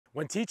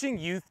When teaching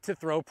youth to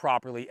throw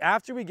properly,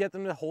 after we get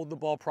them to hold the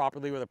ball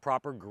properly with a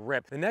proper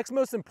grip, the next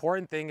most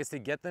important thing is to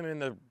get them in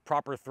the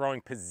proper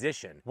throwing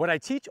position. When I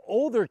teach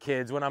older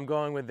kids, when I'm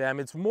going with them,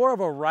 it's more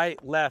of a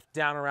right, left,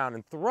 down, around,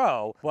 and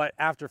throw. But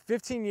after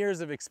 15 years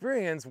of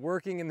experience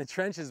working in the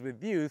trenches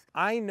with youth,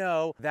 I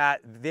know that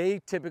they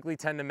typically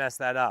tend to mess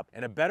that up.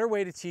 And a better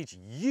way to teach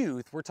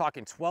youth, we're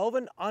talking 12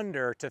 and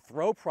under, to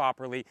throw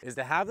properly is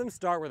to have them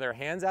start with their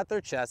hands at their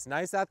chest,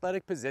 nice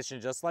athletic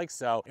position, just like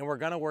so, and we're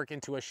gonna work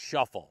into a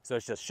shuffle. So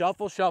it's just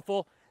shuffle,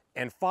 shuffle,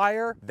 and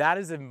fire. That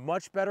is a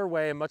much better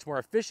way, a much more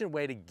efficient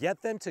way to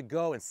get them to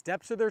go and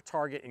step to their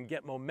target and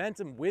get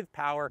momentum with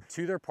power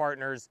to their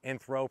partners and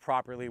throw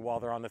properly while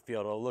they're on the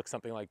field. It'll look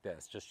something like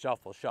this. Just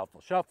shuffle,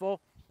 shuffle,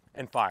 shuffle,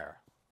 and fire.